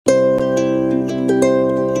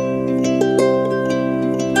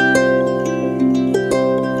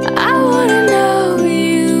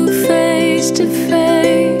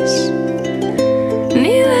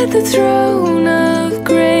throne of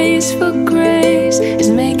grace for grace is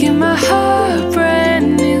making my heart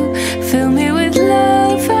brand new. Fill me with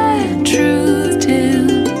love and truth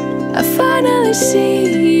till I finally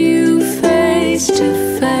see you face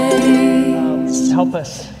to face. Help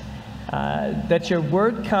us that your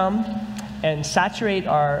word come and saturate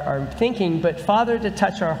our thinking, but Father, to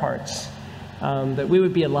touch our hearts, that we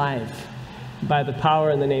would be alive by the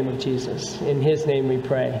power in the name of Jesus. In his name we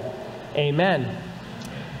pray. Amen.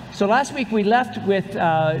 So last week we left with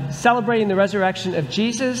celebrating the resurrection of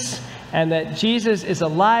Jesus, and that Jesus is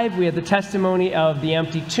alive. We had the testimony of the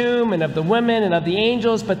empty tomb and of the women and of the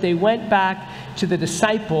angels, but they went back to the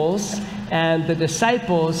disciples, and the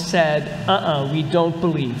disciples said, we don't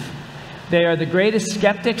believe. They are the greatest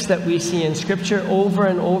skeptics that we see in Scripture over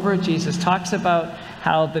and over. Jesus talks about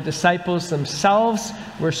how the disciples themselves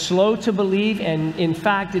were slow to believe, and in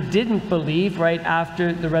fact didn't believe right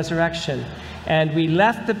after the resurrection. And we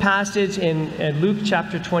left the passage in Luke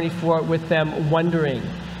chapter 24 with them wondering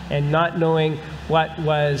and not knowing what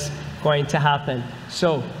was going to happen.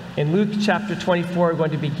 So in Luke chapter 24, we're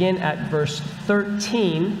going to begin at verse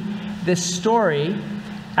 13. This story,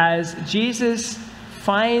 as Jesus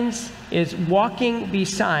is walking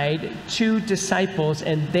beside two disciples,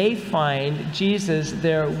 and they find Jesus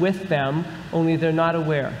there with them, only they're not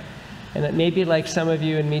aware. And it may be like some of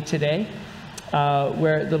you and me today,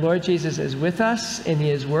 where the Lord Jesus is with us and he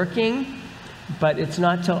is working, but it's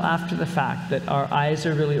not till after the fact that our eyes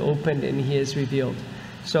are really opened and he is revealed.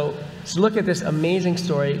 So let's look at this amazing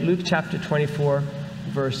story, Luke chapter 24,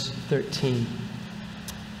 verse 13.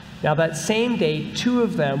 Now that same day, two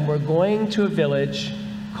of them were going to a village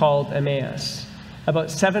called Emmaus, about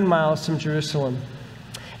 7 miles from Jerusalem.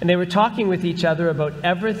 And they were talking with each other about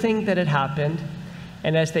everything that had happened.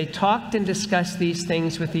 And as they talked and discussed these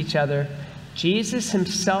things with each other, Jesus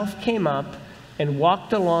himself came up and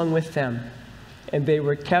walked along with them, and they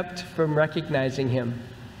were kept from recognizing him.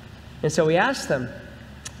 And so he asked them,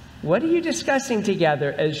 "What are you discussing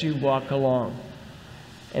together as you walk along?"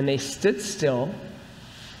 And they stood still.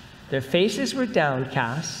 Their faces were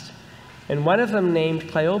downcast. And one of them, named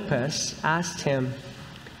Cleopas, asked him,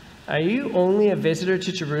 "Are you only a visitor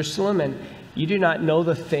to Jerusalem, and you do not know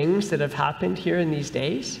the things that have happened here in these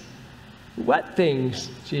days?" "What things?"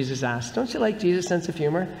 Jesus asked. Don't you like Jesus' sense of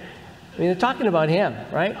humor? I mean, they're talking about him,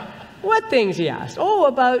 right? "What things?" he asked. "Oh,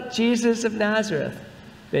 about Jesus of Nazareth,"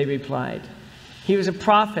 they replied. "He was a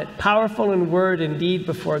prophet, powerful in word and deed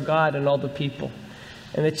before God and all the people.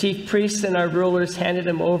 And the chief priests and our rulers handed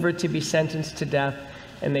him over to be sentenced to death,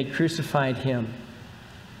 and they crucified him.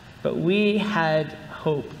 But we had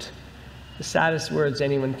hoped," the saddest words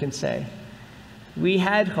anyone can say, "we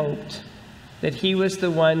had hoped that he was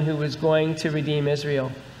the one who was going to redeem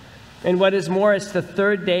Israel. And what is more, it's the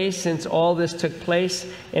third day since all this took place.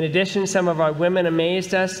 In addition, some of our women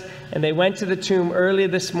amazed us, and they went to the tomb early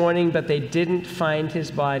this morning, but they didn't find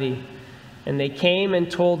his body. And they came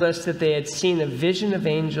and told us that they had seen a vision of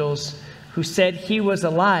angels who said he was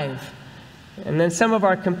alive. And then some of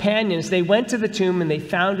our companions, they went to the tomb and they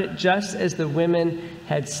found it just as the women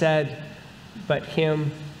had said, but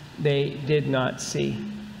him they did not see."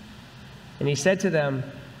 And he said to them,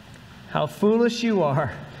 "How foolish you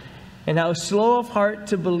are, and how slow of heart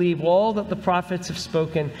to believe all that the prophets have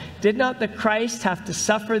spoken. Did not the Christ have to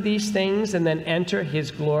suffer these things and then enter his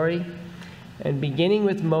glory?" And beginning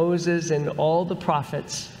with Moses and all the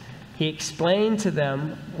prophets, he explained to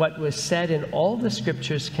them what was said in all the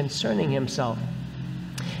scriptures concerning himself.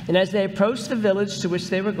 And as they approached the village to which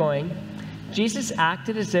they were going, Jesus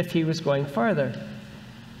acted as if he was going farther.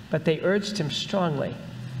 But they urged him strongly,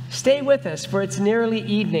 "Stay with us, for it's nearly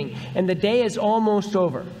evening, and the day is almost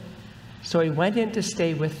over." So he went in to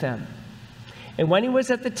stay with them. And when he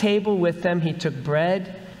was at the table with them, he took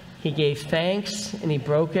bread, he gave thanks, and he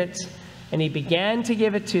broke it, and he began to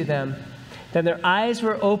give it to them. Then their eyes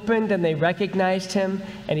were opened, and they recognized him,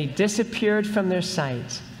 and he disappeared from their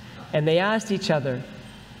sight. And they asked each other,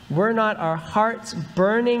 "Were not our hearts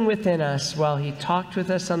burning within us while he talked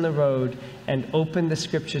with us on the road and opened the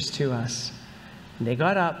scriptures to us?" And they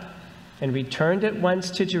got up and returned at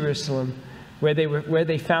once to Jerusalem, where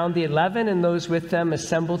they found the 11 and those with them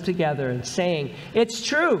assembled together and saying, "It's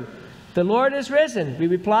true, the Lord is risen." We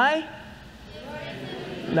reply,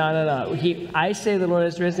 No. I say the Lord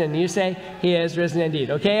is risen, and you say he is risen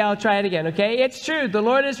indeed. Okay, I'll try it again. Okay, it's true, the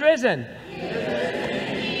Lord is risen.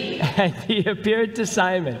 And he appeared to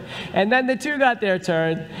Simon. And then the two got their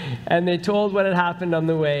turn, and they told what had happened on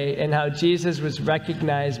the way and how Jesus was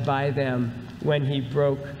recognized by them when he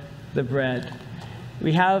broke the bread.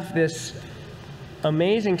 We have this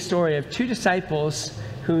amazing story of two disciples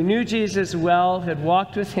who knew Jesus well, had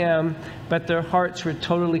walked with him, but their hearts were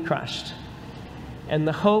totally crushed. And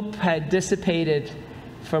the hope had dissipated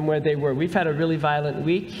from where they were. We've had a really violent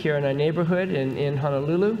week here in our neighborhood in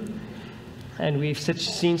Honolulu. And we've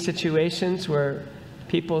seen situations where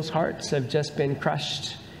people's hearts have just been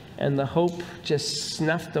crushed and the hope just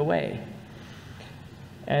snuffed away.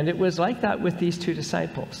 And it was like that with these two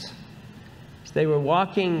disciples. As they were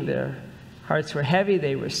walking, their hearts were heavy,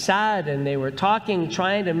 they were sad, and they were talking,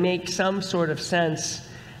 trying to make some sort of sense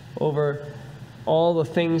over all the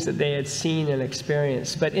things that they had seen and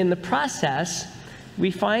experienced. But in the process,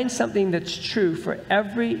 we find something that's true for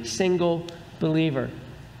every single believer.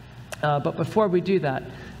 But before we do that,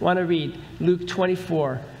 I want to read Luke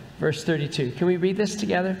 24, verse 32. Can we read this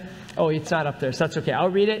together? Oh, it's not up there, so that's okay. I'll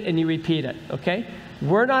read it and you repeat it, okay?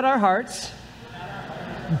 Were not our hearts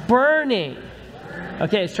burning?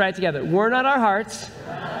 Okay, let's try it together. Were not our hearts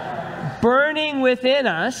burning within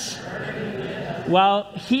us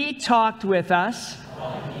while he talked with us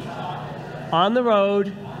on the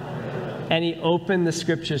road and he opened the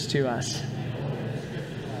scriptures to us?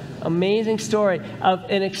 Amazing story of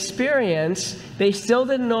an experience. They still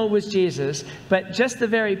didn't know it was Jesus, but just the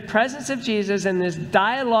very presence of Jesus and this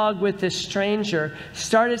dialogue with this stranger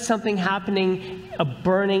started something happening, a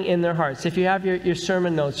burning in their hearts. If you have your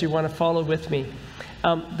sermon notes, you want to follow with me.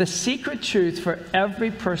 The secret truth for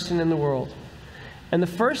every person in the world. And the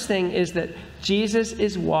first thing is that Jesus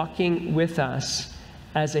is walking with us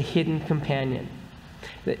as a hidden companion.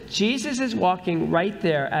 That Jesus is walking right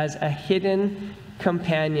there as a hidden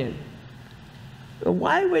companion.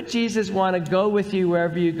 Why would Jesus want to go with you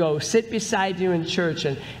wherever you go, sit beside you in church,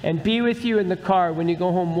 and be with you in the car when you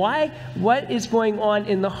go home? Why? What is going on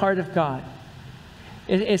in the heart of God?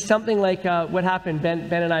 It's something like what happened.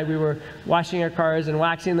 Ben and I, we were washing our cars and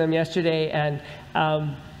waxing them yesterday, and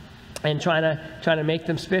trying to make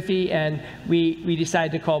them spiffy, and we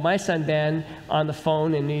decided to call my son Ben on the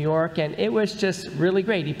phone in New York, and it was just really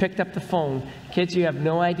great. He picked up the phone. Kids, you have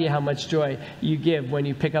no idea how much joy you give when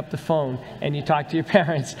you pick up the phone and you talk to your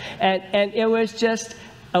parents. And it was just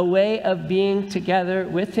a way of being together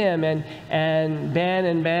with him. And Ben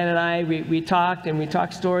and I, we talked, and we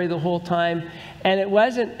talked story the whole time. And it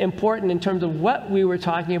wasn't important in terms of what we were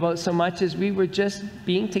talking about so much as we were just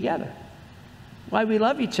being together. Why we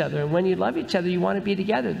love each other. And when you love each other, you want to be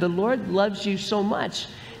together. The Lord loves you so much.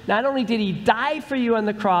 Not only did he die for you on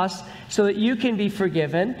the cross so that you can be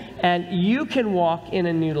forgiven and you can walk in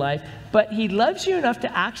a new life, but he loves you enough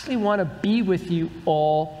to actually want to be with you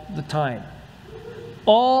all the time.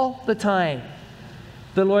 All the time.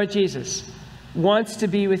 The Lord Jesus wants to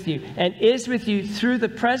be with you and is with you through the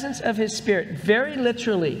presence of his Spirit, very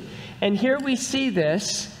literally. And here we see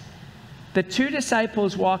this. The two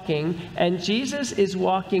disciples walking, and Jesus is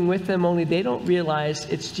walking with them, only they don't realize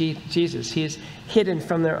it's Jesus. He is hidden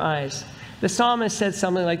from their eyes. The psalmist said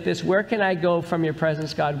something like this: where can I go from your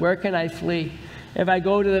presence, God? Where can I flee? If I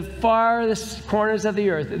go to the farthest corners of the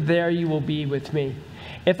earth, there you will be with me.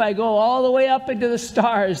 If I go all the way up into the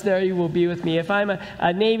stars, there you will be with me. If I'm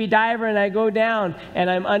a Navy diver and I go down and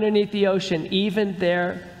I'm underneath the ocean, even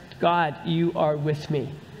there, God, you are with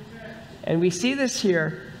me. And we see this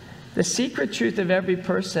here. The secret truth of every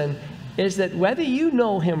person is that whether you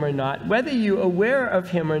know him or not, whether you're aware of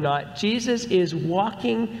him or not, Jesus is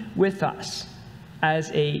walking with us as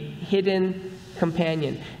a hidden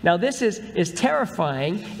companion. Now, this is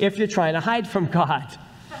terrifying if you're trying to hide from God.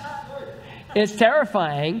 It's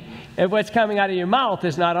terrifying if what's coming out of your mouth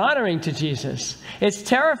is not honoring to Jesus. It's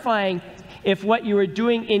terrifying if what you are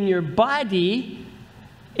doing in your body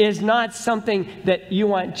is not something that you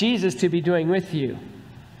want Jesus to be doing with you.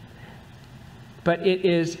 But it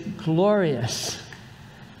is glorious.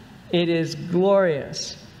 It is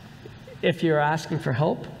glorious if you're asking for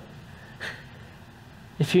help,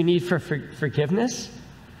 if you need forgiveness.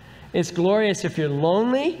 It's glorious if you're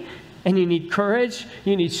lonely and you need courage,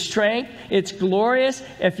 you need strength. It's glorious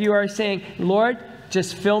if you are saying, Lord,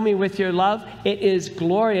 just fill me with your love. It is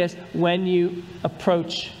glorious when you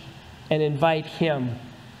approach and invite him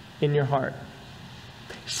in your heart.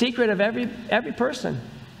 Secret of every person.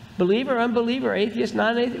 Believer, unbeliever, atheist,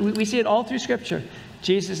 non-atheist. We see it all through Scripture.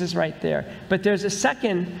 Jesus is right there. But there's a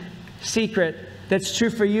second secret that's true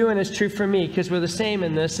for you and is true for me, because we're the same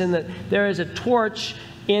in this, in that there is a torch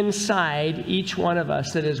inside each one of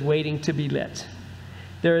us that is waiting to be lit.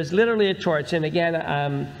 There is literally a torch. And again,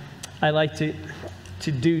 I like to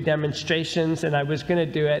to do demonstrations, and I was going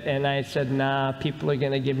to do it, and I said, nah, people are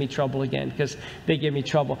going to give me trouble again, because they give me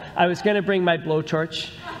trouble. I was going to bring my blowtorch,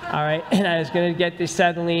 all right, and I was going to get the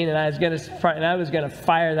acetylene, and I was going to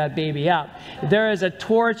fire that baby up. There is a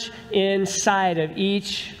torch inside of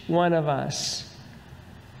each one of us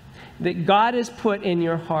that God has put in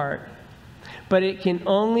your heart, but it can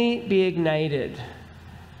only be ignited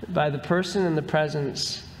by the person and the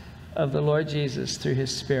presence of the Lord Jesus through His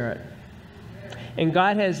Spirit. And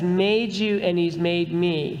God has made you, and He's made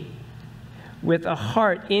me with a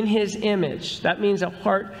heart in His image. That means a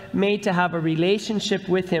heart made to have a relationship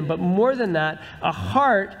with Him. But more than that, a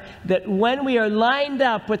heart that when we are lined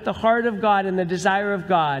up with the heart of God and the desire of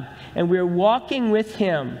God, and we're walking with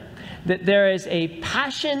Him, that there is a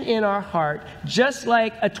passion in our heart, just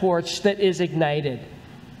like a torch that is ignited,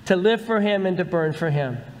 to live for Him and to burn for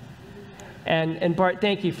Him. And Bart,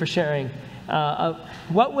 thank you for sharing.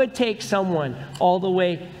 What would take someone all the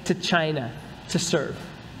way to China to serve?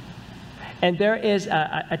 And there is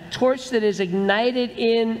a torch that is ignited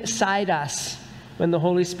inside us when the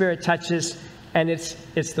Holy Spirit touches, and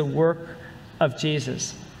it's the work of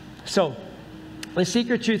Jesus. So, the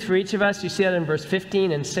secret truth for each of us, you see that in verse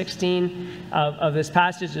 15 and 16 of this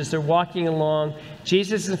passage as they're walking along.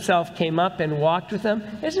 Jesus Himself came up and walked with them.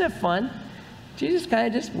 Isn't it fun? Jesus kind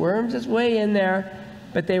of just worms His way in there,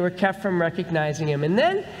 but they were kept from recognizing Him. And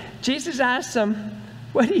then Jesus asked them,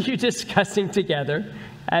 what are you discussing together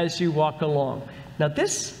as you walk along? Now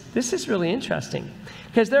this is really interesting,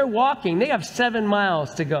 because they're walking. They have 7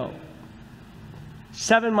 miles to go.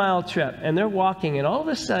 7-mile trip. And they're walking, and all of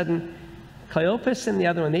a sudden, Cleopas and the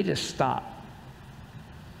other one, they just stop.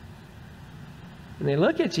 And they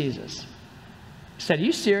look at Jesus. He said, are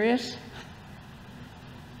you serious?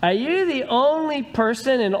 Are you the only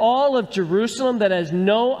person in all of Jerusalem that has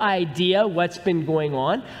no idea what's been going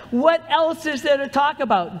on? What else is there to talk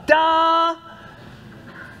about? Duh!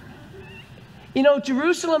 You know,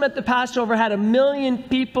 Jerusalem at the Passover had 1 million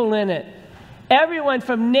people in it. Everyone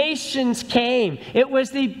from nations came. It was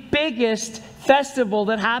the biggest festival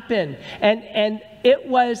that happened. And it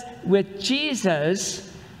was with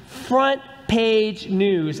Jesus front page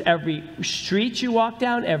news. Every street you walked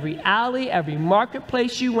down, every alley, every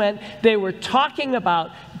marketplace you went, they were talking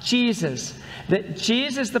about Jesus. That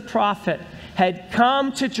Jesus the prophet had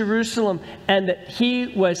come to Jerusalem, and that He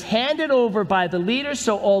was handed over by the leaders,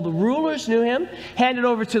 so all the rulers knew Him, handed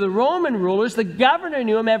over to the Roman rulers, the governor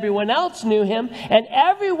knew Him, everyone else knew Him, and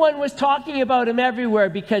everyone was talking about Him everywhere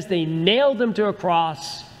because they nailed Him to a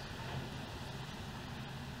cross.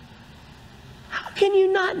 How can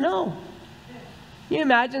you not know? Can you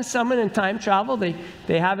imagine someone in time travel, they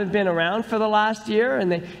haven't been around for the last year,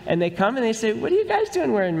 and they come and they say, what are you guys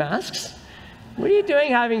doing wearing masks? What are you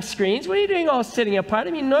doing having screens? What are you doing all sitting apart?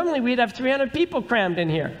 I mean, normally we'd have 300 people crammed in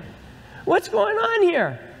here. What's going on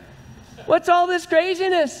here? What's all this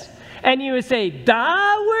craziness? And you would say, duh,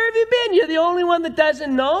 where have you been? You're the only one that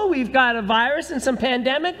doesn't know we've got a virus and some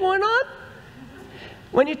pandemic going on?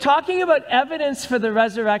 When you're talking about evidence for the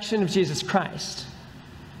resurrection of Jesus Christ,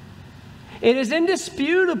 it is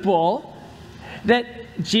indisputable that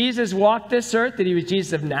Jesus walked this earth, that He was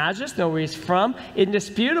Jesus of Nazareth, know where He's from.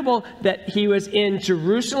 Indisputable that He was in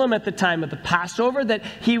Jerusalem at the time of the Passover, that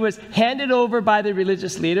He was handed over by the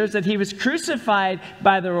religious leaders, that He was crucified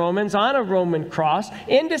by the Romans on a Roman cross.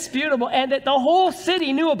 Indisputable, and that the whole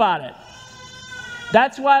city knew about it.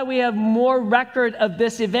 That's why we have more record of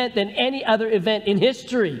this event than any other event in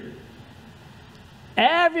history.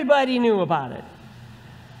 Everybody knew about it.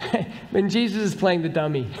 When Jesus is playing the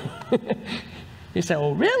dummy. You say,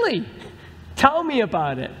 oh, really? Tell me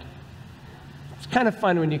about it. It's kind of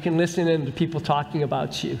fun when you can listen in to people talking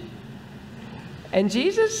about you. And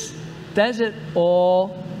Jesus does it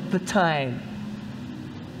all the time.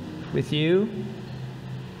 With you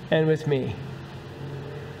and with me.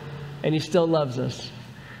 And He still loves us.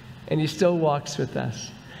 And He still walks with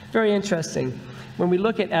us. Very interesting. When we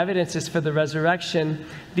look at evidences for the resurrection,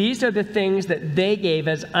 these are the things that they gave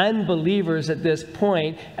as unbelievers at this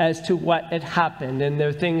point as to what had happened. And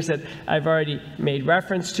they're things that I've already made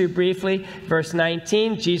reference to briefly. Verse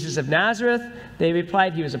 19, Jesus of Nazareth, they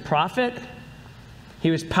replied, He was a prophet.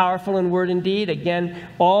 He was powerful in word and deed. Again,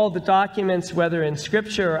 all the documents, whether in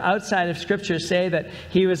Scripture or outside of Scripture, say that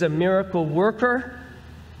He was a miracle worker.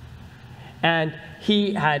 And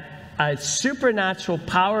He had a supernatural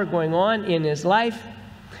power going on in His life.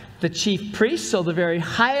 The chief priest, so the very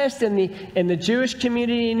highest in the Jewish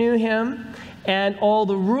community, knew Him. and all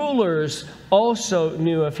the rulers also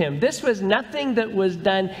knew of him. This was nothing that was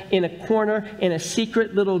done in a corner, in a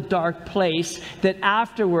secret little dark place, that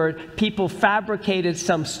afterward people fabricated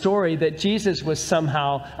some story that Jesus was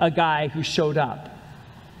somehow a guy who showed up.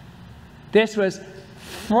 This was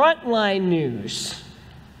frontline news.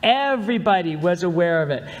 Everybody was aware of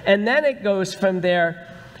it. And then it goes from there.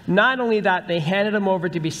 Not only that, they handed him over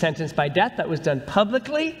to be sentenced by death. That was done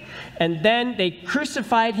publicly. And then they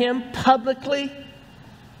crucified him publicly.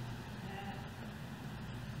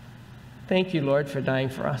 Thank you, Lord, for dying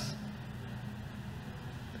for us.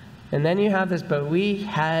 And then you have this, but we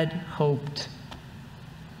had hoped.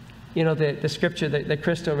 You know, the scripture that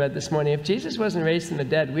Crystal read this morning, if Jesus wasn't raised from the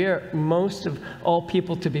dead, we are most of all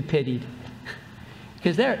people to be pitied.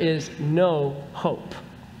 Because there is no hope.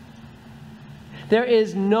 There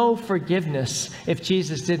is no forgiveness if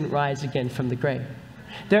Jesus didn't rise again from the grave.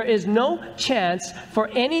 There is no chance for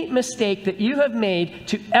any mistake that you have made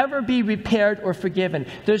to ever be repaired or forgiven.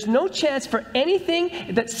 There's no chance for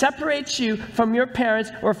anything that separates you from your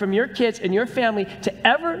parents or from your kids and your family to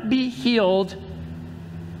ever be healed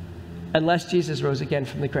unless Jesus rose again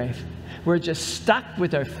from the grave. We're just stuck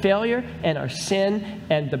with our failure and our sin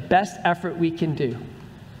and the best effort we can do.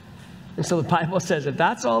 And so the Bible says if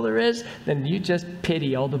that's all there is, then you just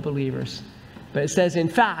pity all the believers. But it says, in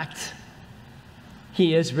fact,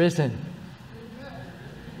 he is risen.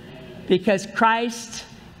 Because Christ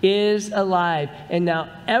is alive. And now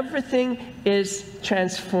everything is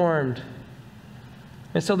transformed.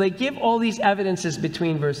 And so they give all these evidences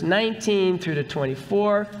between verse 19 through to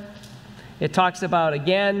 24. It talks about,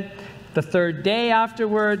 again, the third day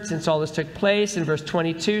afterwards, since all this took place. In verse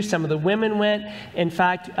 22, some of the women went. In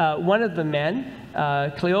fact, one of the men,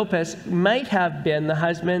 Cleopas, might have been the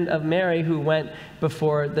husband of Mary who went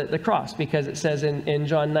before the cross, because it says in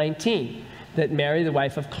John 19 that Mary, the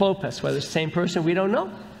wife of Cleopas, whether it's the same person, we don't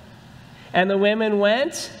know. And the women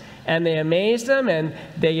went, and they amazed them, and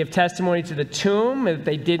they give testimony to the tomb that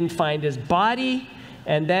they didn't find his body.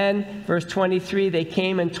 And then, verse 23, they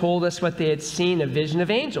came and told us what they had seen, a vision of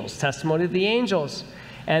angels, testimony of the angels.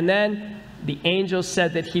 And then the angels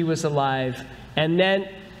said that he was alive. And then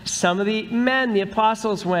some of the men, the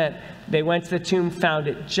apostles, went. They went to the tomb, found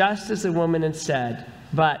it just as the woman had said.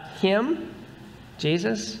 But him,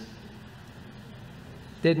 Jesus,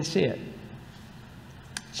 didn't see it.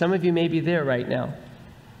 Some of you may be there right now.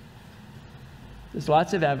 There's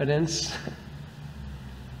lots of evidence.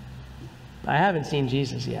 I haven't seen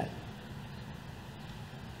Jesus yet.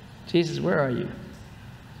 Jesus, where are you?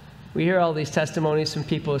 We hear all these testimonies from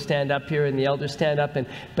people who stand up here and the elders stand up,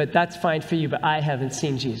 but that's fine for you, but I haven't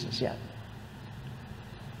seen Jesus yet.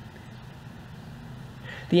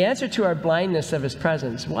 The answer to our blindness of his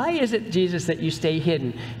presence. Why is it, Jesus, that you stay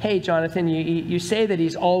hidden? Hey, Jonathan, you say that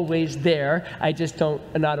he's always there. I just am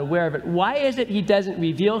not aware of it. Why is it he doesn't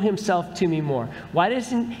reveal himself to me more? Why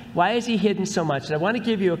is he hidden so much? And I want to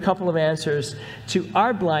give you a couple of answers to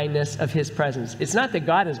our blindness of his presence. It's not that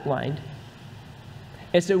God is blind.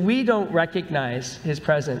 It's that we don't recognize his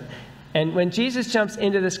presence. And when Jesus jumps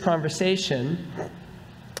into this conversation,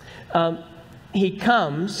 he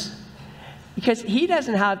comes because he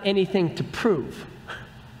doesn't have anything to prove.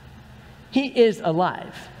 He is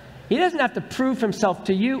alive. He doesn't have to prove himself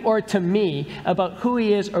to you or to me about who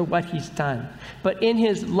he is or what he's done. But in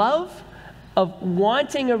his love of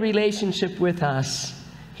wanting a relationship with us,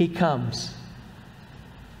 he comes.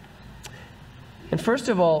 And first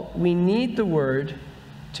of all, we need the word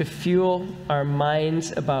to fuel our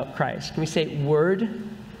minds about Christ. Can we say word?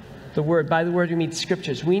 The word. By the word, we mean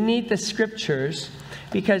scriptures. We need the scriptures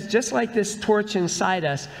because just like this torch inside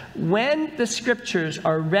us, when the scriptures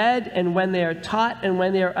are read and when they are taught and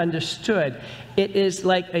when they are understood, it is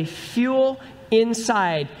like a fuel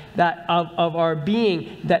inside that of our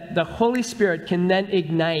being that the Holy Spirit can then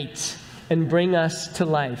ignite and bring us to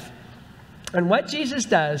life. And what Jesus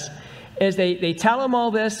does is they tell him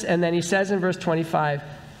all this, and then he says in verse 25,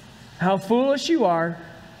 how foolish you are,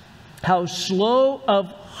 how slow of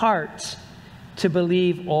heart to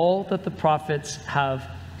believe all that the prophets have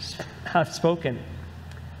spoken.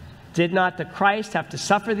 Did not the Christ have to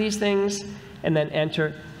suffer these things and then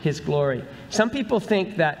enter his glory? Some people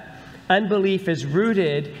think that unbelief is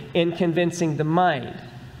rooted in convincing the mind.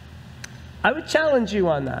 I would challenge you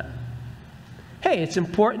on that. Hey, it's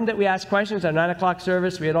important that we ask questions. Our 9 o'clock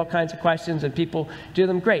service, we had all kinds of questions, and people do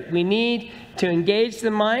them great. We need to engage the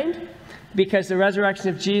mind because the resurrection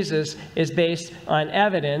of Jesus is based on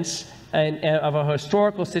evidence and of a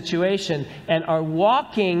historical situation, and our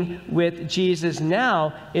walking with Jesus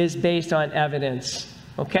now is based on evidence,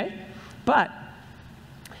 okay? But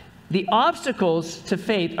The obstacles to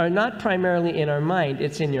faith are not primarily in our mind,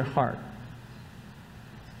 it's in your heart.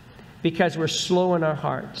 Because we're slow in our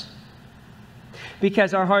hearts.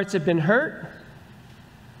 Because our hearts have been hurt.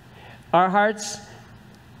 Our hearts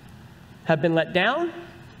have been let down.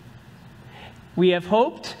 We have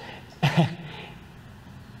hoped, and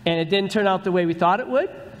it didn't turn out the way we thought it would.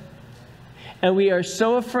 And we are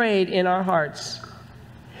so afraid in our hearts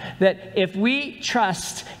that if we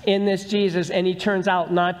trust in this Jesus and he turns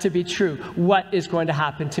out not to be true, what is going to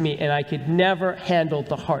happen to me? And I could never handle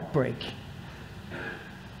the heartbreak.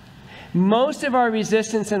 Most of our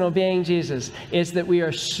resistance in obeying Jesus is that we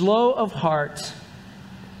are slow of heart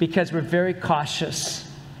because we're very cautious.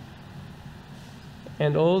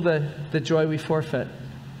 And oh, the joy we forfeit.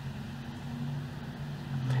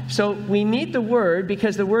 So we need the Word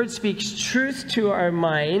because the Word speaks truth to our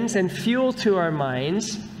minds and fuel to our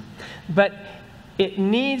minds, but it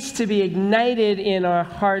needs to be ignited in our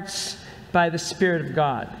hearts by the Spirit of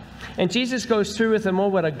God. And Jesus goes through with them, oh,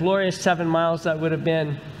 what a glorious 7 miles that would have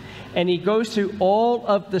been. And he goes through all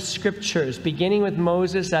of the scriptures, beginning with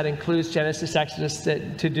Moses, that includes Genesis, Exodus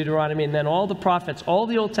to Deuteronomy, and then all the prophets, all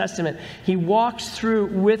the Old Testament. He walks through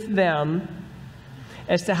with them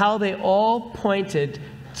as to how they all pointed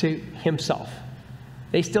to himself.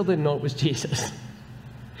 They still didn't know it was Jesus.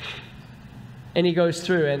 And he goes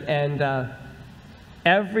through, and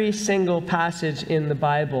every single passage in the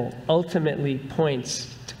Bible ultimately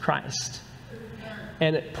points to Christ.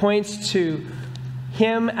 And it points to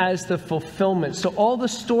him as the fulfillment. So all the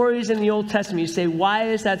stories in the Old Testament, you say, why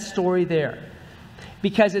is that story there?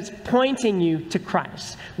 Because it's pointing you to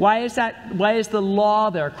Christ. Why is that? Why is the law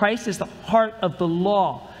there? Christ is the heart of the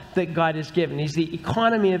law that God has given. He's the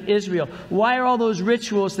economy of Israel. Why are all those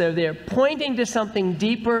rituals there? They're pointing to something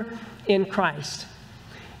deeper in Christ.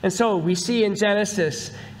 And so we see in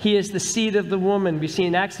Genesis, he is the seed of the woman. We see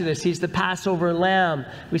in Exodus, he's the Passover lamb.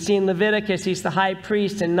 We see in Leviticus, he's the high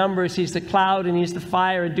priest. In Numbers, he's the cloud and he's the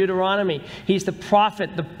fire. In Deuteronomy, he's the prophet,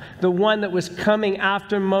 the one that was coming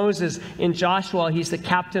after Moses. In Joshua, he's the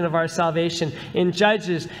captain of our salvation. In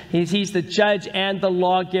Judges, he's the judge and the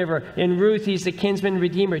lawgiver. In Ruth, he's the kinsman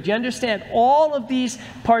redeemer. Do you understand all of these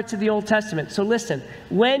parts of the Old Testament? So listen,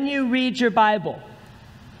 when you read your Bible,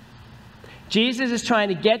 Jesus is trying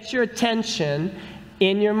to get your attention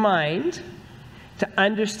in your mind to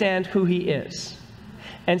understand who he is.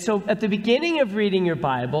 And so at the beginning of reading your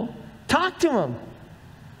Bible, talk to him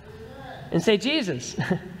and say, Jesus,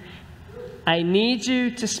 I need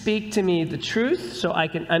you to speak to me the truth so I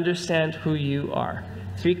can understand who you are.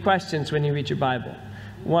 3 questions when you read your Bible.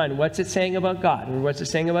 1, what's it saying about God? And what's it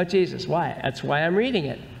saying about Jesus? Why? That's why I'm reading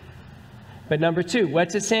it. But number 2,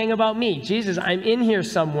 what's it saying about me? Jesus, I'm in here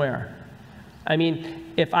somewhere. I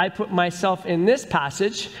mean, if I put myself in this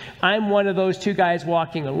passage, I'm one of those 2 guys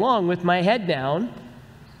walking along with my head down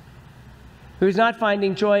who's not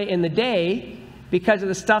finding joy in the day because of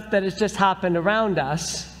the stuff that has just happened around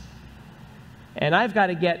us. And I've got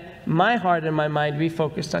to get my heart and my mind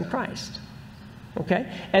refocused on Christ.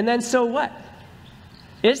 Okay? And then so what?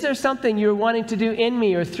 Is there something you're wanting to do in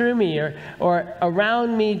me or through me or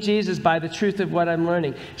around me, Jesus, by the truth of what I'm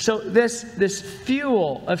learning? So this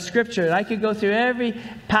fuel of Scripture, I could go through every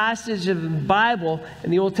passage of the Bible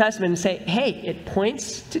in the Old Testament and say, hey, it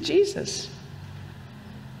points to Jesus.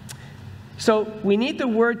 So we need the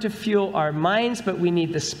Word to fuel our minds, but we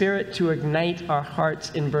need the Spirit to ignite our hearts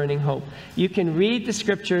in burning hope. You can read the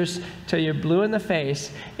Scriptures till you're blue in the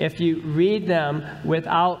face if you read them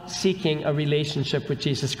without seeking a relationship with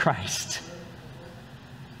Jesus Christ.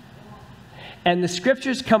 And the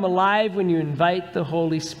Scriptures come alive when you invite the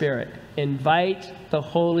Holy Spirit. Invite the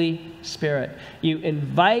Holy Spirit. You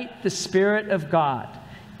invite the Spirit of God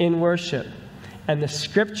in worship. And the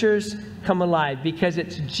Scriptures come alive because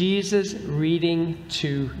it's Jesus reading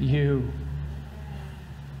to you.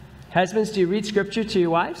 Husbands, do you read Scripture to your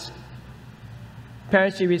wives?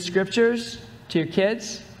 Parents, do you read Scriptures to your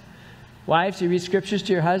kids? Wives, do you read Scriptures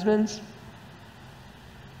to your husbands?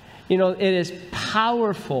 You know, it is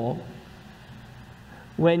powerful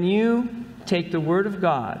when you take the Word of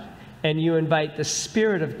God and you invite the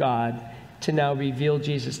Spirit of God to now reveal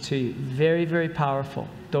Jesus to you. Very, very powerful.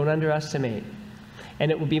 Don't underestimate. And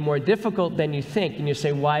it will be more difficult than you think. And you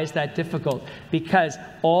say, why is that difficult? Because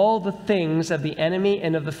all the things of the enemy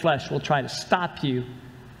and of the flesh will try to stop you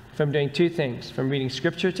from doing 2 things, from reading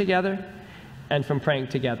Scripture together and from praying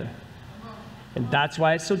together. And that's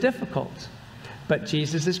why it's so difficult. But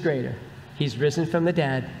Jesus is greater. He's risen from the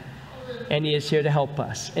dead, and he is here to help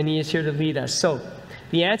us, and he is here to lead us. So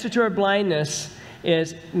the answer to our blindness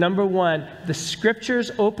is, number one, the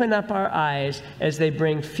scriptures open up our eyes as they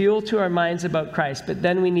bring fuel to our minds about Christ. But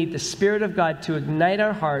then we need the Spirit of God to ignite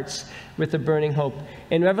our hearts with a burning hope.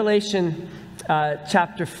 In Revelation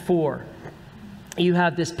chapter 4, you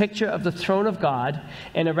have this picture of the throne of God,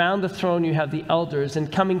 and around the throne you have the elders,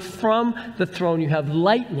 and coming from the throne you have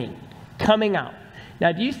lightning coming out.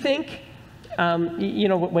 Now, do you think, you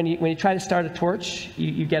know, when you try to start a torch,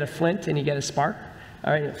 you get a flint and you get a spark?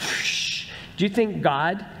 All right. Do you think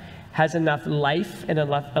God has enough life and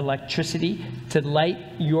enough electricity to light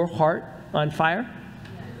your heart on fire?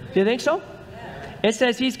 Do you think so? It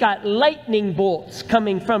says he's got lightning bolts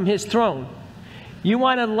coming from his throne. You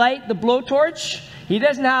want to light the blowtorch? He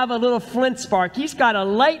doesn't have a little flint spark. He's got a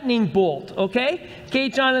lightning bolt, okay? Okay,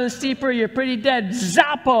 Jonathan Steeper, you're pretty dead.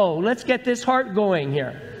 Zappo! Let's get this heart going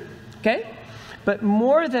here, okay? But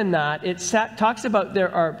more than that, it talks about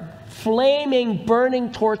there are flaming,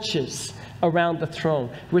 burning torches around the throne,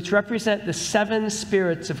 which represent the 7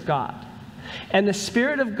 spirits of God. And the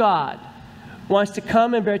Spirit of God wants to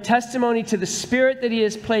come and bear testimony to the Spirit that he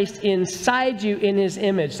has placed inside you in his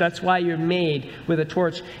image. That's why you're made with a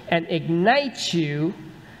torch, and ignite you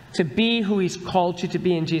to be who he's called you to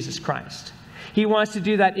be in Jesus Christ. He wants to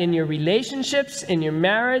do that in your relationships, in your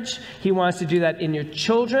marriage. He wants to do that in your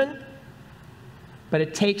children. But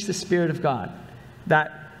it takes the Spirit of God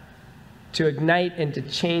that to ignite and to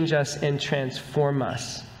change us and transform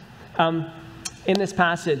us. In this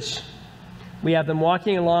passage, we have them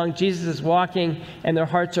walking along. Jesus is walking, and their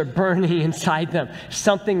hearts are burning inside them.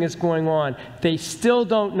 Something is going on. They still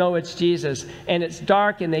don't know it's Jesus. And it's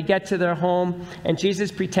dark, and they get to their home, and Jesus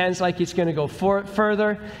pretends like he's going to go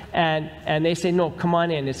further. And they say, no, come on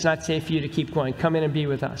in. It's not safe for you to keep going. Come in and be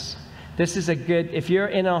with us. This is a good, if you're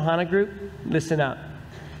in a Ohana group, listen up.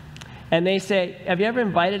 And they say, have you ever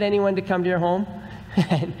invited anyone to come to your home?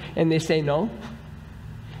 And they say no.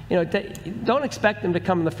 You know, don't expect them to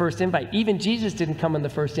come on the first invite. Even Jesus didn't come on the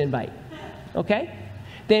first invite. Okay?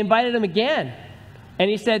 They invited him again. And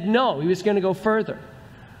he said no. He was going to go further.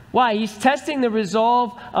 Why? He's testing the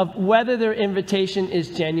resolve of whether their invitation is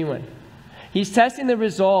genuine. He's testing the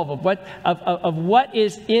resolve of what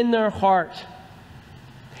is in their heart.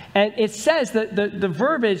 And it says that the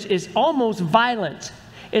verbiage is almost violent.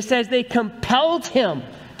 It says they compelled him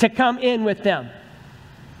to come in with them.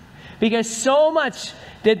 Because so much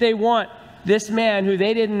did they want this man who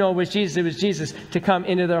they didn't know was Jesus, it was Jesus, to come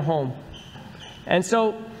into their home. And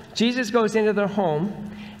so Jesus goes into their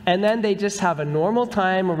home, and then they just have a normal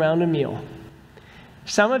time around a meal.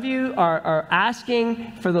 Some of you are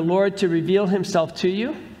asking for the Lord to reveal himself to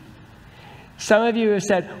you. Some of you have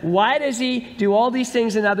said, why does he do all these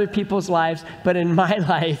things in other people's lives, but in my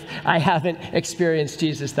life, I haven't experienced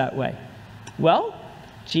Jesus that way? Well,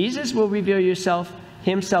 Jesus will reveal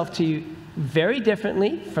himself to you very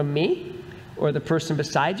differently from me or the person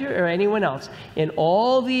beside you or anyone else. In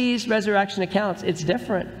all these resurrection accounts, it's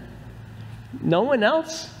different. No one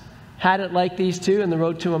else had it like these two in the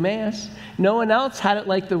road to Emmaus. No one else had it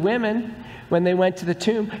like the women when they went to the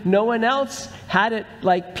tomb. No one else had it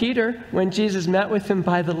like Peter when Jesus met with him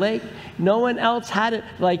by the lake. No one else had it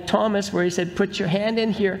like Thomas where he said, put your hand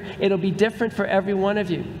in here. It'll be different for every one of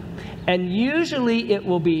you. And usually it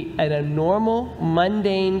will be at a normal,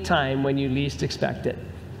 mundane time when you least expect it.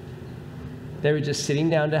 They were just sitting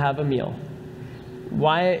down to have a meal.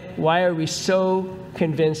 Why are we so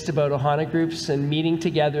convinced about Ohana groups and meeting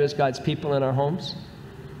together as God's people in our homes?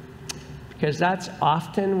 Because that's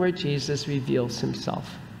often where Jesus reveals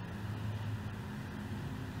himself.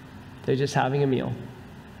 They're just having a meal.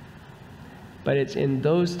 But it's in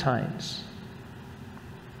those times.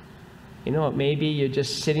 You know what, maybe you're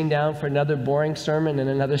just sitting down for another boring sermon and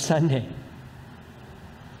another Sunday.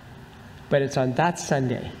 But it's on that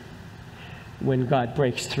Sunday when God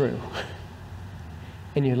breaks through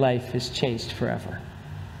and your life is changed forever.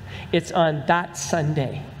 It's on that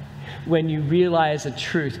Sunday when you realize a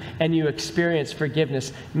truth and you experience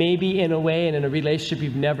forgiveness, maybe in a way and in a relationship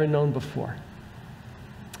you've never known before.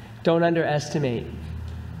 Don't underestimate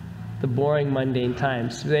the boring, mundane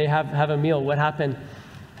times. They have a meal. What happened?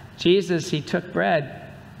 Jesus, he took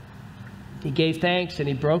bread, he gave thanks, and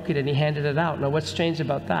he broke it, and he handed it out. Now, what's strange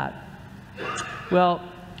about that? Well,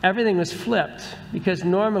 everything was flipped, because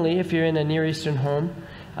normally, if you're in a Near Eastern home,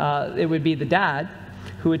 it would be the dad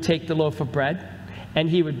who would take the loaf of bread, and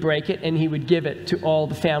he would break it, and he would give it to all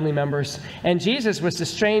the family members. And Jesus was the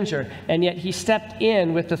stranger, and yet he stepped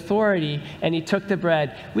in with authority, and he took the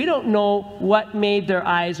bread. We don't know what made their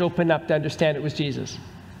eyes open up to understand it was Jesus.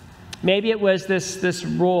 Maybe it was this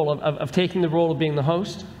role of taking the role of being the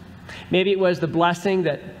host. Maybe it was the blessing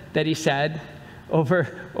that he said over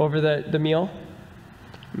the meal.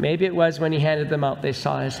 Maybe it was when he handed them out, they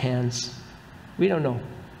saw his hands. We don't know.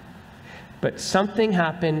 But something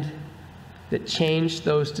happened that changed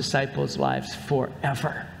those disciples' lives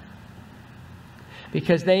forever.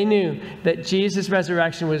 Because they knew that Jesus'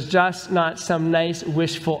 resurrection was just not some nice,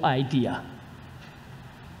 wishful idea.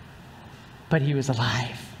 But he was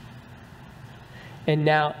alive. And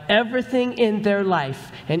now everything in their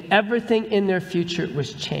life and everything in their future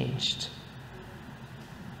was changed.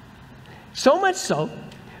 So much so,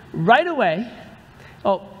 right away,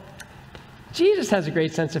 Jesus has a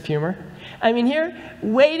great sense of humor. I mean, here,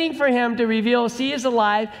 waiting for him to reveal, see he's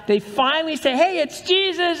alive, they finally say, hey, it's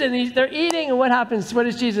Jesus, and they're eating, and what happens? What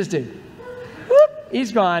does Jesus do? Whoop,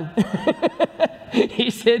 he's gone.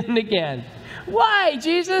 He's hidden again. Why,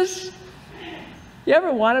 Jesus? You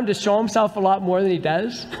ever want him to show himself a lot more than he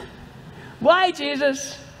does? Why,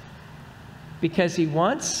 Jesus? Because he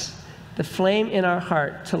wants the flame in our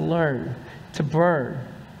heart to learn, to burn,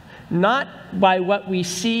 not by what we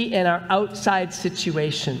see in our outside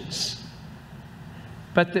situations,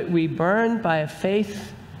 but that we burn by a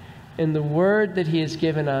faith in the word that he has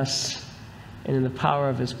given us and in the power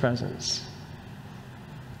of his presence.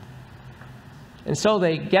 And so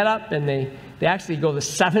they get up and they actually go the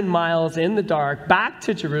 7 miles in the dark back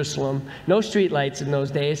to Jerusalem. No street lights in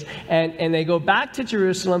those days. And they go back to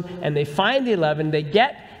Jerusalem and they find the 11. They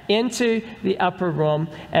get into the upper room,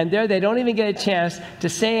 and there they don't even get a chance to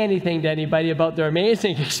say anything to anybody about their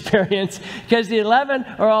amazing experience, because the 11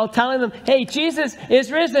 are all telling them, hey, Jesus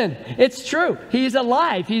is risen. It's true. He's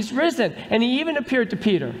alive. He's risen. And he even appeared to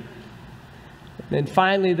Peter. Then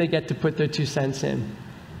finally they get to put their 2 cents in.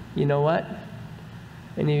 You know what?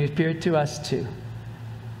 And he appeared to us too.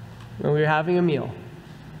 When we were having a meal,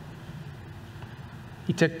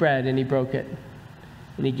 he took bread and he broke it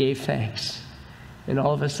and he gave thanks. And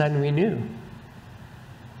all of a sudden we knew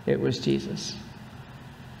it was Jesus.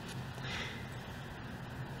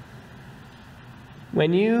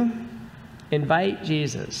 When you invite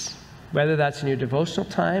Jesus, whether that's in your devotional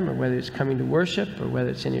time or whether it's coming to worship or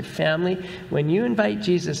whether it's in your family, when you invite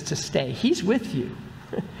Jesus to stay, he's with you.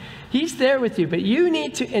 He's there with you, but you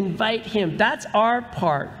need to invite him. That's our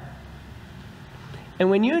part.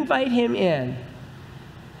 And when you invite him in,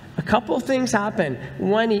 a couple of things happen.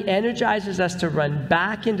 One, he energizes us to run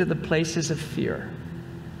back into the places of fear.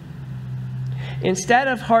 Instead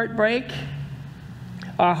of heartbreak,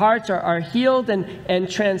 our hearts are healed and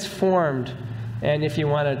transformed. And if you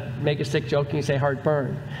want to make a sick joke, you can say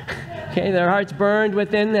heartburn. Okay, their hearts burned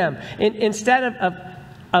within them. Instead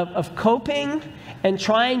of coping and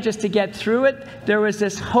trying just to get through it, there was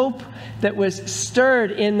this hope that was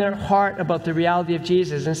stirred in their heart about the reality of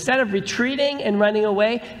Jesus. Instead of retreating and running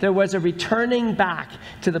away, there was a returning back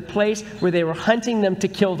to the place where they were hunting them to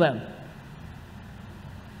kill them.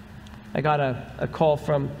 I got a call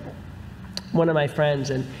from one of my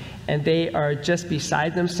friends, and they are just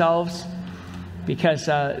beside themselves because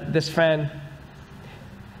this friend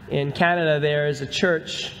in Canada, there is a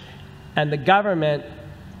church, and the government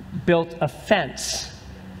built a fence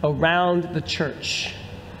around the church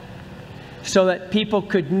so that people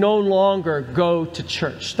could no longer go to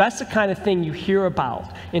church. That's the kind of thing you hear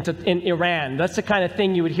about in Iran. That's the kind of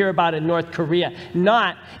thing you would hear about in North Korea,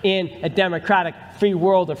 not in a democratic free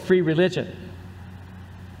world of free religion.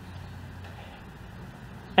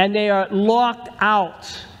 And they are locked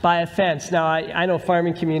out by a fence. Now, I know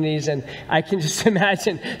farming communities, and I can just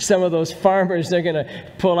imagine some of those farmers, they're going to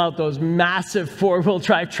pull out those massive 4-wheel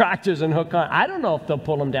drive tractors and hook on. I don't know if they'll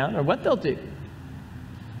pull them down or what they'll do.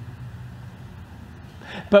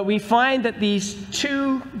 But we find that these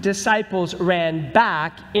 2 disciples ran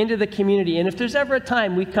back into the community. And if there's ever a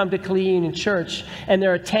time we come to Kalihi Union Church and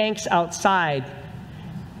there are tanks outside,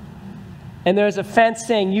 and there's a fence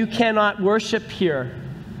saying you cannot worship here,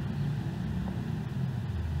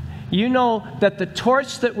 you know that the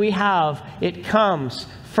torch that we have, it comes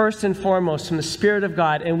first and foremost from the Spirit of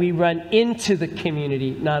God, and we run into the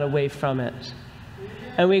community, not away from it.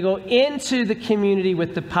 And we go into the community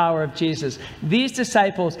with the power of Jesus. These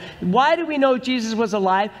disciples, why do we know Jesus was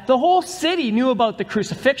alive? The whole city knew about the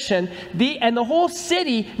crucifixion, and the whole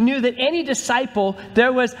city knew that any disciple,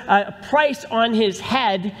 there was a price on his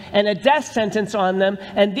head and a death sentence on them,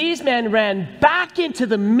 and these men ran back into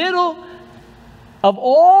the middle of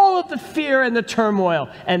all of the fear and the turmoil,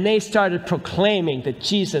 and they started proclaiming that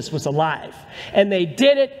Jesus was alive. And they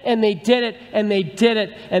did it, and they did it, and they did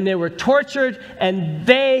it, and they were tortured, and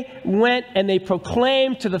they went and they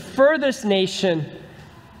proclaimed to the furthest nation,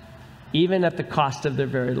 even at the cost of their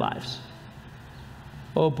very lives.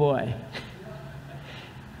 Oh boy.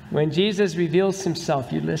 When Jesus reveals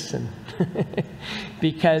himself, you listen.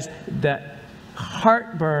 Because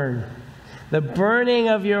heartburn, the burning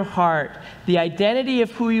of your heart, the identity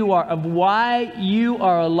of who you are, of why you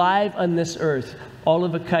are alive on this earth, all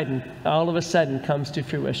of a sudden comes to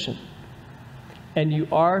fruition. And you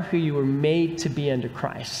are who you were made to be under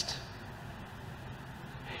Christ.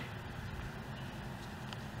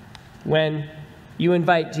 When you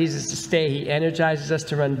invite Jesus to stay, he energizes us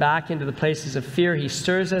to run back into the places of fear. He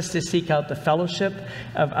stirs us to seek out the fellowship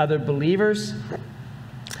of other believers.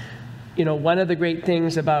 You know, one of the great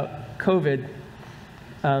things about COVID,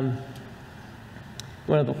 one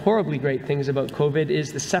of the horribly great things about COVID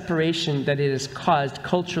is the separation that it has caused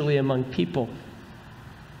culturally among people.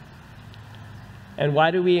 And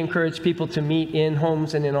why do we encourage people to meet in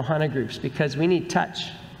homes and in Ohana groups? Because we need touch.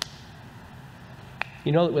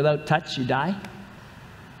 You know that without touch, you die.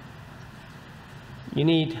 You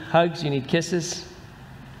need hugs, you need kisses.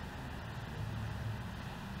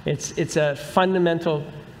 It's a fundamental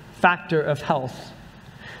factor of health,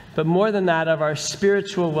 but more than that, of our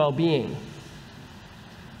spiritual well-being.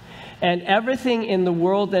 And everything in the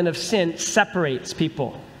world then of sin separates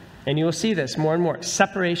people. And you will see this more and more.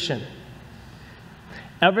 Separation.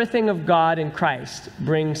 Everything of God in Christ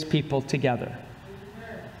brings people together.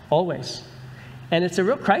 Always. And it's a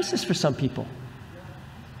real crisis for some people.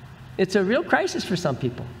 It's a real crisis for some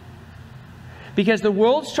people. Because the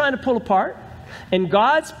world's trying to pull apart, and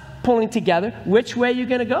God's pulling together. Which way are you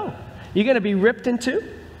going to go? You're going to be ripped in two?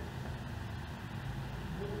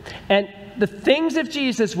 And the things of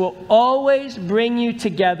Jesus will always bring you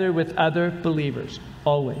together with other believers.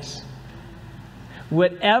 Always.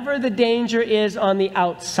 Whatever the danger is on the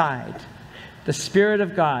outside, the Spirit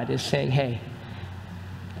of God is saying, hey,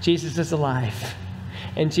 Jesus is alive.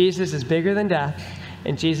 And Jesus is bigger than death.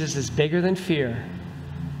 And Jesus is bigger than fear.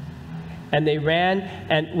 And they ran,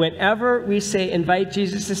 and whenever we say invite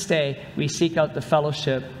Jesus to stay, we seek out the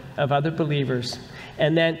fellowship of other believers.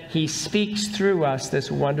 And then he speaks through us this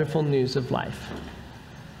wonderful news of life.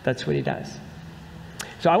 That's what he does.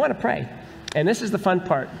 So I want to pray. And this is the fun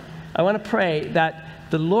part. I want to pray that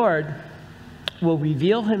the Lord will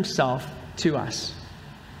reveal himself to us.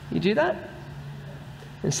 You do that?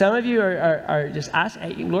 And some of you are just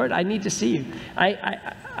asking, hey, Lord, I need to see you.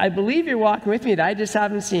 I believe you're walking with me, but I just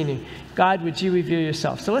haven't seen you. God, would you reveal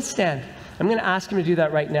yourself? So let's stand. I'm going to ask him to do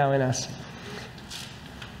that right now in us.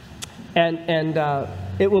 And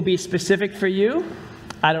it will be specific for you.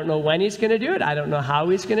 I don't know when he's going to do it. I don't know how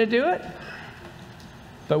he's going to do it.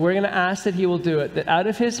 But we're going to ask that he will do it, that out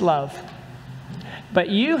of his love. But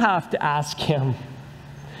you have to ask him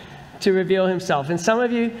to reveal himself. And some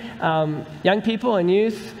of you, young people and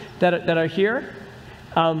youth that are here,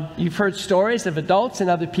 you've heard stories of adults and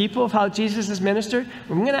other people of how Jesus has ministered.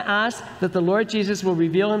 I'm going to ask that the Lord Jesus will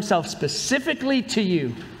reveal himself specifically to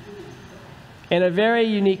you in a very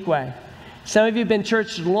unique way. Some of you have been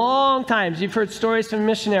churched long times. You've heard stories from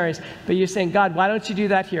missionaries, but you're saying, God, why don't you do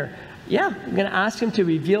that here? Yeah, I'm going to ask him to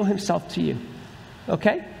reveal himself to you.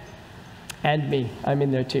 Okay? And me. I'm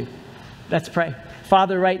in there too. Let's pray.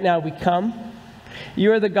 Father, right now we come.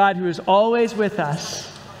 You are the God who is always with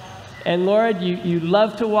us. And Lord, you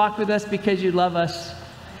love to walk with us because you love us.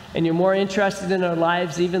 And you're more interested in our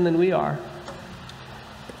lives even than we are.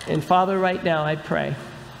 And Father, right now I pray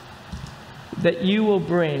that you will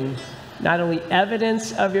bring not only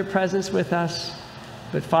evidence of your presence with us,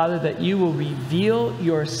 but Father, that you will reveal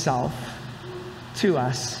yourself to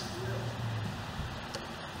us.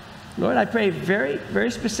 Lord, I pray very,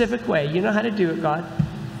 very specific way. You know how to do it, God.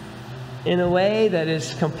 In a way that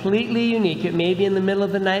is completely unique. It may be in the middle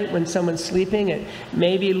of the night when someone's sleeping. It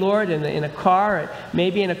may be, Lord, in a car. It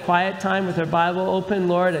may be in a quiet time with our Bible open,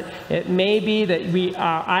 Lord. It may be that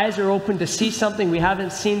our eyes are open to see something we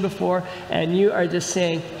haven't seen before, and you are just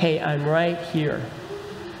saying, hey, I'm right here.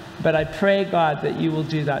 But I pray, God, that you will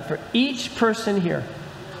do that for each person here.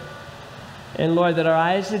 And Lord, that our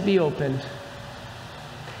eyes would be opened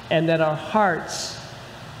and that our hearts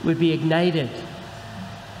would be ignited.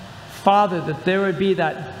 Father, that there would be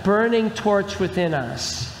that burning torch within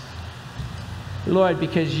us. Lord,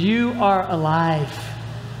 because you are alive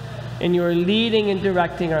and you are leading and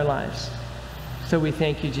directing our lives. So we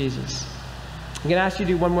thank you, Jesus. I'm going to ask you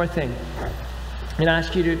to do one more thing. I'm going to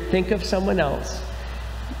ask you to think of someone else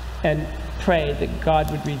and pray that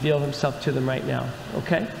God would reveal himself to them right now.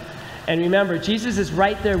 Okay? And remember, Jesus is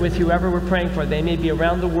right there with whoever we're praying for. They may be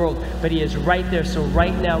around the world, but he is right there. So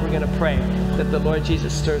right now we're going to pray that the Lord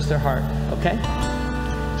Jesus stirs their heart. Okay?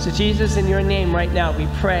 So Jesus, in your name right now, we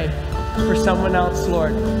pray for someone else,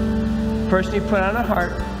 Lord. Person you put on our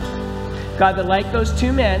heart. God, that like those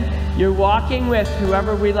two men, you're walking with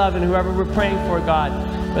whoever we love and whoever we're praying for, God.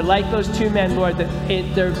 But like those two men, Lord, that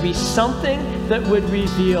there be something that would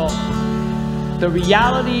reveal the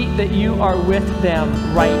reality that you are with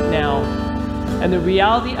them right now, and the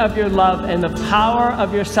reality of your love and the power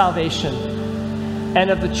of your salvation and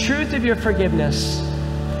of the truth of your forgiveness.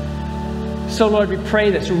 So Lord, we pray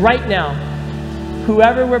this right now,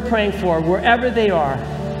 whoever we're praying for, wherever they are,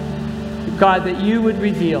 God, that you would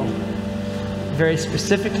reveal very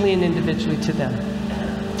specifically and individually to them.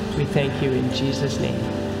 We thank you in Jesus' name.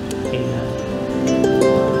 Amen.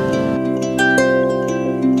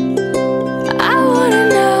 I wanna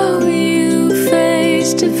know you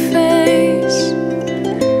face to face,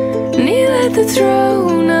 kneel at the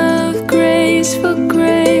throne of grace, for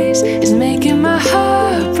grace is making